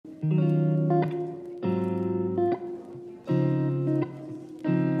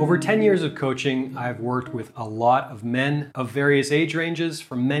Over 10 years of coaching, I've worked with a lot of men of various age ranges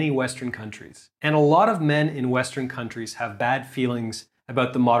from many Western countries. And a lot of men in Western countries have bad feelings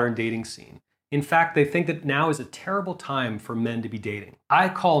about the modern dating scene. In fact, they think that now is a terrible time for men to be dating. I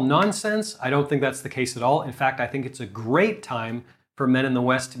call nonsense. I don't think that's the case at all. In fact, I think it's a great time for men in the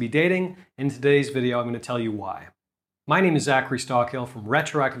West to be dating. In today's video, I'm going to tell you why. My name is Zachary Stockhill from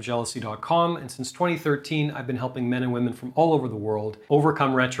RetroactiveJealousy.com, and since 2013, I've been helping men and women from all over the world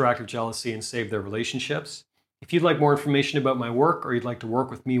overcome retroactive jealousy and save their relationships. If you'd like more information about my work or you'd like to work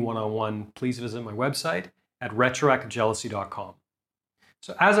with me one-on-one, please visit my website at RetroactiveJealousy.com.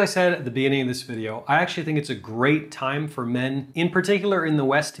 So as I said at the beginning of this video, I actually think it's a great time for men, in particular in the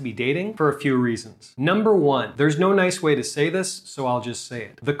West, to be dating for a few reasons. Number one, there's no nice way to say this, so I'll just say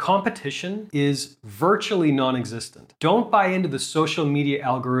it. The competition is virtually non-existent. Don't buy into the social media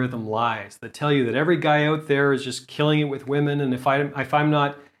algorithm lies that tell you that every guy out there is just killing it with women, and if I'm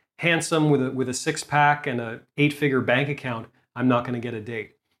not handsome with a six-pack and an 8-figure bank account, I'm not going to get a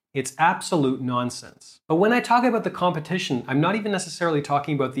date. It's absolute nonsense. But when I talk about the competition, I'm not even necessarily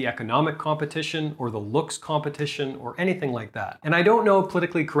talking about the economic competition or the looks competition or anything like that. And I don't know a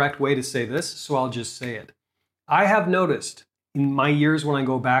politically correct way to say this, so I'll just say it. I have noticed in my years when I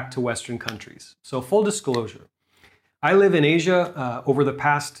go back to Western countries, so full disclosure, I live in Asia over the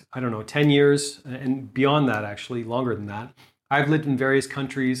past, 10 years, and beyond that actually, longer than that. I've lived in various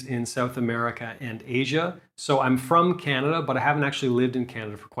countries in South America and Asia, so I'm from Canada, but I haven't actually lived in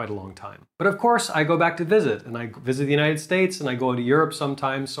Canada for quite a long time. But of course, I go back to visit, and I visit the United States, and I go to Europe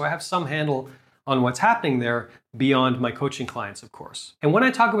sometimes, so I have some handle on what's happening there beyond my coaching clients, of course. And when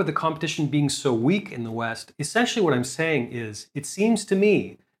I talk about the competition being so weak in the West, essentially what I'm saying is, it seems to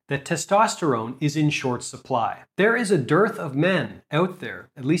me that testosterone is in short supply. There is a dearth of men out there,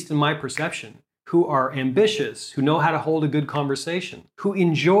 at least in my perception, who are ambitious, who know how to hold a good conversation, who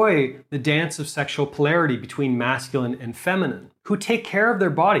enjoy the dance of sexual polarity between masculine and feminine, who take care of their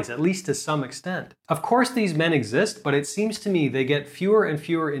bodies, at least to some extent. Of course, these men exist, but it seems to me they get fewer and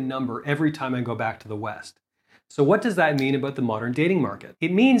fewer in number every time I go back to the West. So what does that mean about the modern dating market?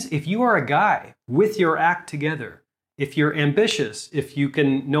 It means if you are a guy with your act together, if you're ambitious, if you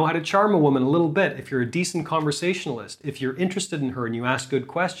can know how to charm a woman a little bit, if you're a decent conversationalist, if you're interested in her and you ask good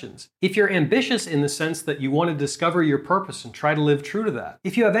questions, if you're ambitious in the sense that you want to discover your purpose and try to live true to that,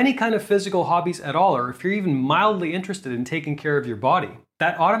 if you have any kind of physical hobbies at all, or if you're even mildly interested in taking care of your body,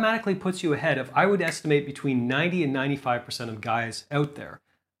 that automatically puts you ahead of, I would estimate, between 90 and 95% of guys out there.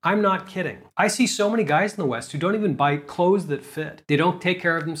 I'm not kidding. I see so many guys in the West who don't even buy clothes that fit. They don't take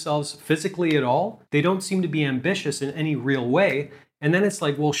care of themselves physically at all. They don't seem to be ambitious in any real way. And then it's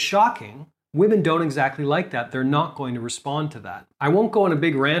like, well, shocking. Women don't exactly like that. They're not going to respond to that. I won't go on a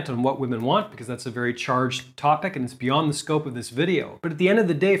big rant on what women want because that's a very charged topic and it's beyond the scope of this video. But at the end of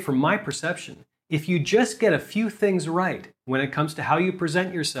the day, from my perception, if you just get a few things right when it comes to how you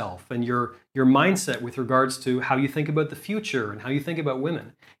present yourself and your mindset with regards to how you think about the future and how you think about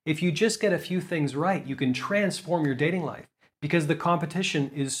women, if you just get a few things right, you can transform your dating life because the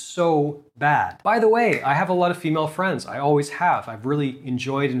competition is so bad. By the way, I have a lot of female friends. I always have. I've really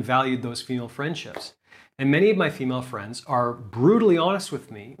enjoyed and valued those female friendships. And many of my female friends are brutally honest with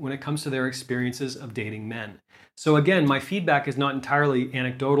me when it comes to their experiences of dating men. So again, my feedback is not entirely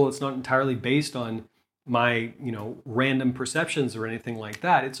anecdotal. It's not entirely based on my, random perceptions or anything like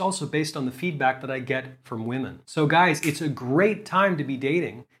that. It's also based on the feedback that I get from women. So guys, it's a great time to be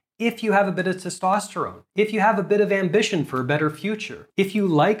dating if you have a bit of testosterone, if you have a bit of ambition for a better future, if you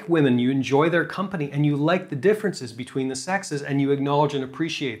like women, you enjoy their company, and you like the differences between the sexes, and you acknowledge and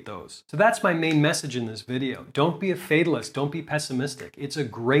appreciate those. So that's my main message in this video. Don't be a fatalist. Don't be pessimistic. It's a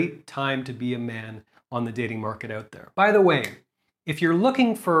great time to be a man on the dating market out there. By the way, if you're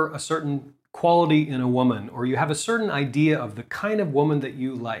looking for a certain quality in a woman, or you have a certain idea of the kind of woman that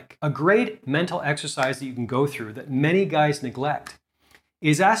you like, a great mental exercise that you can go through that many guys neglect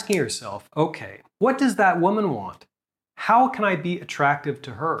is asking yourself, okay, what does that woman want? How can I be attractive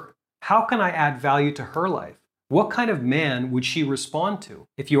to her? How can I add value to her life? What kind of man would she respond to?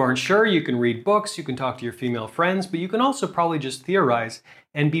 If you aren't sure, you can read books, you can talk to your female friends, but you can also probably just theorize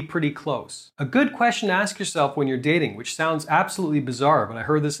and be pretty close. A good question to ask yourself when you're dating, which sounds absolutely bizarre, but I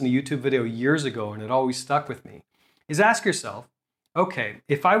heard this in a YouTube video years ago and it always stuck with me, is ask yourself, okay,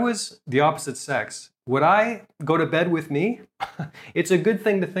 if I was the opposite sex, would I go to bed with me? It's a good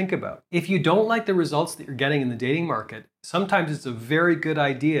thing to think about. If you don't like the results that you're getting in the dating market, sometimes it's a very good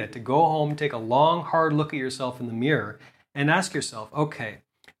idea to go home, take a long, hard look at yourself in the mirror and ask yourself, okay,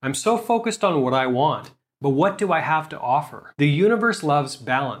 I'm so focused on what I want, But what do I have to offer? The universe loves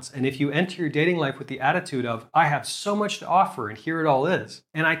balance, and if you enter your dating life with the attitude of, I have so much to offer and here it all is,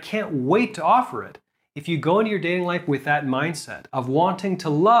 and I can't wait to offer it, if you go into your dating life with that mindset of wanting to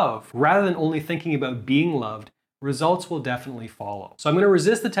love rather than only thinking about being loved, results will definitely follow. So I'm going to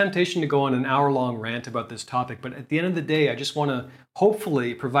resist the temptation to go on an hour-long rant about this topic, but at the end of the day, I just want to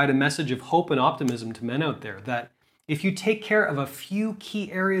hopefully provide a message of hope and optimism to men out there that if you take care of a few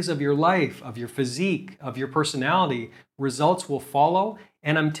key areas of your life, of your physique, of your personality, results will follow.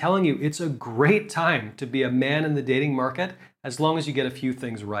 And I'm telling you, it's a great time to be a man in the dating market as long as you get a few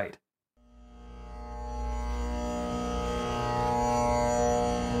things right.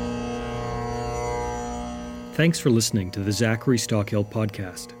 Thanks for listening to the Zachary Stockill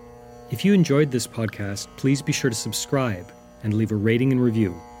podcast. If you enjoyed this podcast, please be sure to subscribe and leave a rating and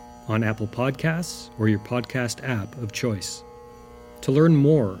review on Apple Podcasts or your podcast app of choice. To learn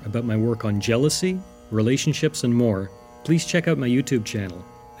more about my work on jealousy, relationships, and more, please check out my YouTube channel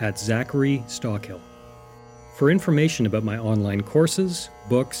at Zachary Stockill. For information about my online courses,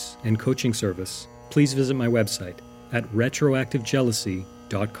 books, and coaching service, please visit my website at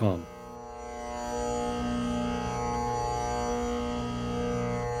retroactivejealousy.com.